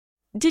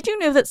Did you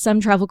know that some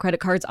travel credit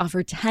cards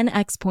offer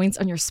 10x points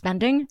on your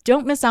spending?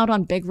 Don't miss out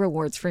on big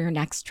rewards for your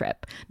next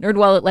trip.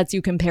 NerdWallet lets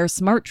you compare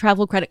smart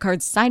travel credit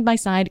cards side by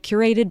side,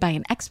 curated by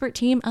an expert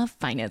team of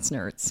finance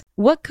nerds.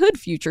 What could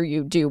future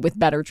you do with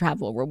better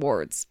travel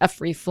rewards? A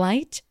free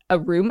flight? A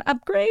room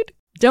upgrade?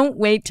 Don't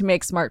wait to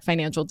make smart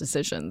financial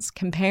decisions.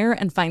 Compare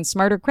and find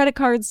smarter credit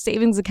cards,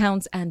 savings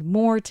accounts, and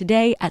more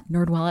today at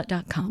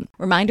nerdwallet.com.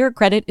 Reminder,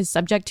 credit is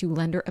subject to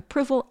lender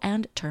approval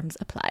and terms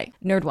apply.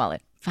 NerdWallet.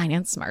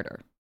 Finance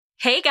smarter.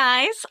 Hey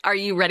guys, are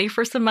you ready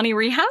for some money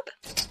rehab?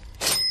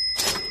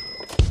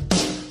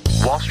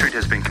 Wall Street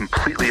has been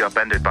completely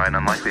upended by an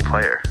unlikely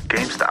player,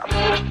 GameStop.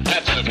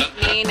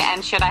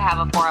 And should I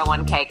have a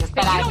 401k? Because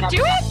then I don't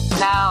do it?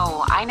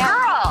 No, I know.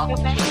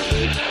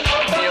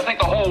 Girl! You think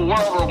the whole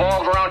world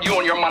revolves around you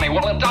and your money?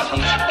 Well, it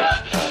doesn't.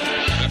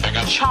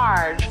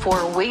 Charge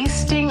for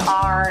wasting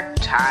our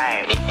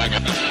time.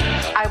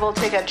 I will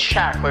take a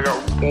check. Like a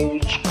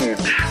old school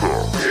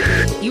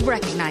check. You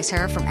recognize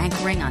her from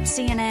anchoring on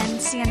CNN,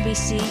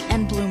 CNBC,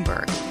 and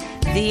Bloomberg.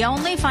 The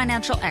only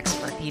financial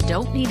expert you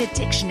don't need a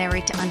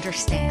dictionary to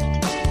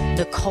understand.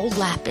 Nicole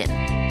Lapin.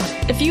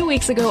 A few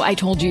weeks ago, I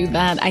told you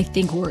that I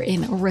think we're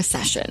in a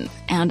recession.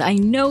 And I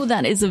know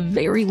that is a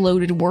very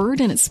loaded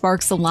word and it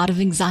sparks a lot of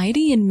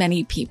anxiety in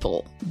many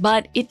people.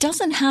 But it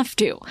doesn't have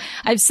to.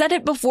 I've said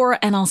it before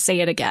and I'll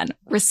say it again.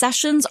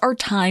 Recessions are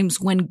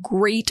times when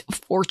great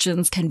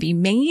fortunes can be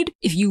made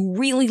if you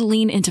really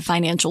lean into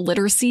financial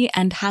literacy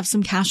and have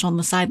some cash on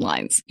the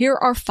sidelines. Here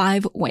are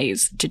 5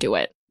 ways to do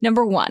it.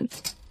 Number 1.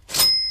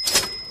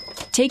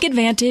 Take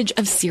advantage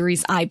of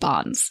Series I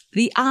bonds.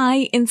 The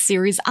I in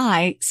Series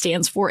I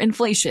stands for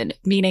inflation,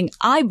 meaning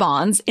I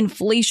bonds,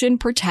 inflation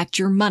protect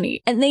your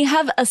money. And they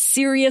have a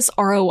serious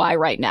ROI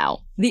right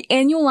now. The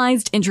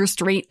annualized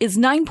interest rate is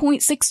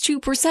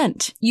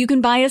 9.62%. You can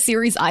buy a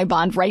Series I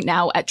bond right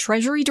now at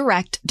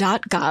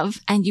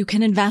treasurydirect.gov and you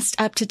can invest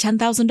up to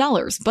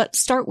 $10,000, but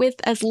start with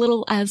as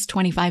little as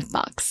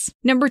 $25.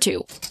 Number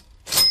 2.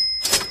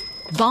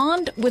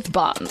 Bond with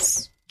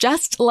bonds.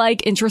 Just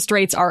like interest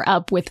rates are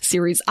up with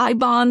Series I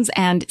bonds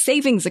and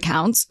savings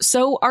accounts,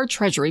 so are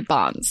Treasury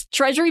bonds.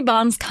 Treasury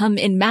bonds come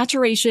in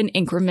maturation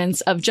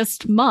increments of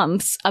just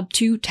months up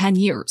to 10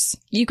 years.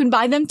 You can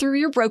buy them through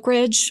your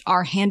brokerage,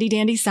 our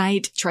handy-dandy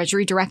site,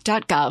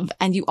 treasurydirect.gov,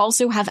 and you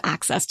also have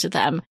access to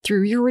them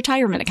through your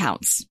retirement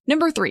accounts.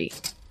 Number 3.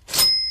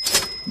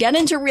 Get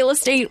into real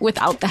estate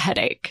without the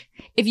headache.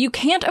 If you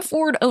can't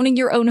afford owning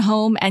your own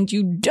home and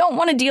you don't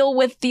want to deal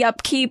with the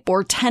upkeep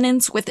or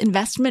tenants with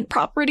investment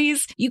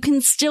properties, you can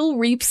still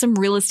reap some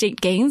real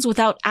estate gains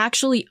without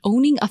actually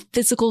owning a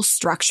physical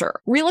structure.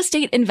 Real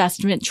estate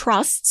investment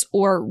trusts,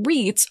 or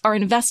REITs, are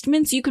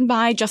investments you can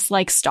buy just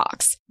like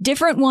stocks.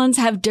 Different ones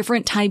have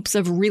different types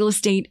of real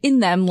estate in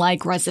them,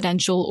 like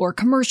residential or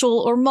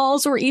commercial or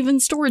malls or even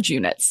storage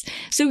units.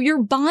 So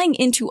you're buying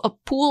into a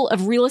pool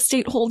of real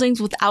estate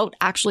holdings without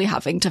actually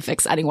having to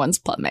fix anyone's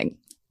plumbing.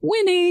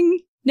 Winning!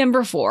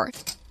 Number 4.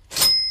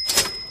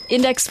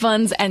 Index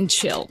funds and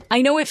chill.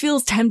 I know it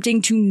feels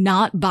tempting to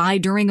not buy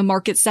during a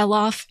market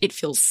sell-off. It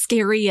feels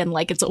scary and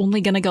like it's only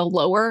going to go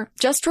lower.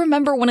 Just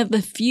remember one of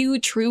the few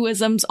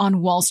truisms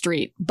on Wall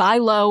Street: buy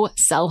low,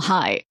 sell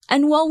high.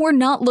 And while we're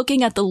not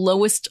looking at the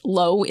lowest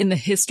low in the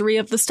history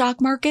of the stock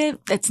market,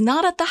 it's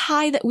not at the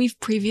high that we've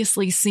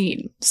previously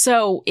seen.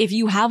 So if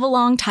you have a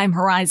long time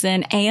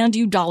horizon and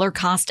you dollar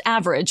cost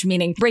average,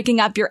 meaning breaking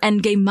up your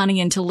endgame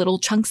money into little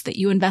chunks that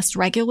you invest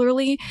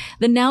regularly,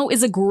 then now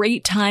is a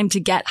great time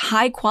to get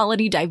high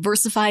quality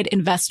diversified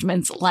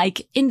investments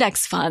like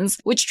index funds,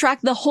 which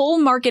track the whole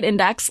market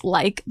index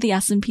like the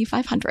S&P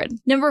 500.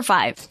 Number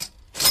 5.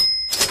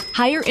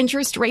 Higher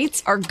interest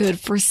rates are good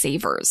for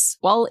savers.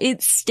 While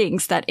it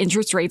stinks that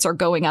interest rates are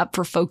going up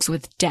for folks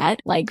with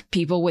debt, like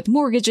people with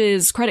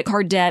mortgages, credit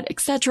card debt,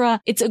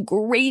 etc., it's a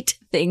great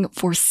thing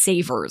for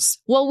savers.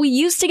 While we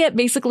used to get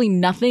basically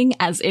nothing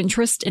as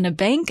interest in a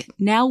bank,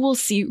 now we'll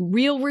see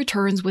real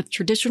returns with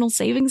traditional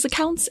savings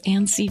accounts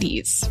and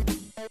CDs.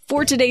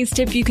 For today's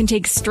tip, you can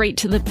take straight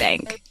to the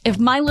bank. If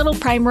my little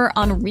primer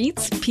on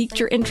REITs piqued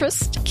your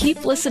interest,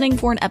 keep listening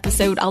for an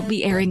episode I'll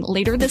be airing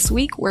later this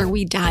week where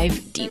we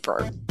dive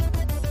deeper.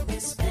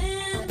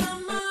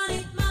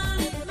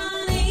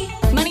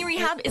 Money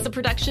Rehab is a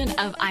production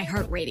of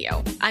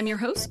iHeartRadio. I'm your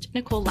host,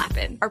 Nicole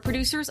Lapin. Our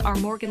producers are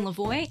Morgan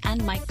Lavoie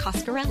and Mike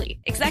Coscarelli.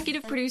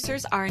 Executive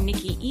producers are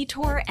Nikki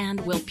Etor and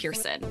Will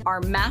Pearson.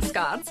 Our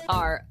mascots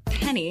are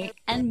Penny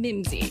and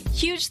Mimsy.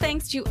 Huge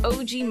thanks to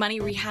OG Money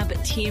Rehab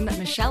team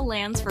Michelle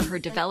Lands for her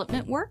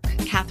development work,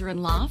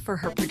 Catherine Law for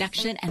her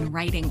production and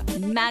writing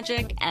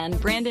magic, and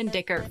Brandon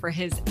Dicker for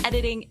his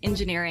editing,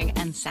 engineering,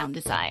 and sound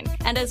design.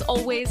 And as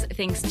always,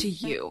 thanks to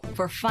you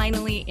for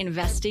finally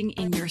investing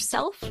in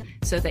yourself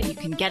so that you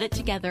can get it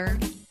together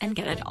and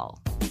get it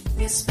all.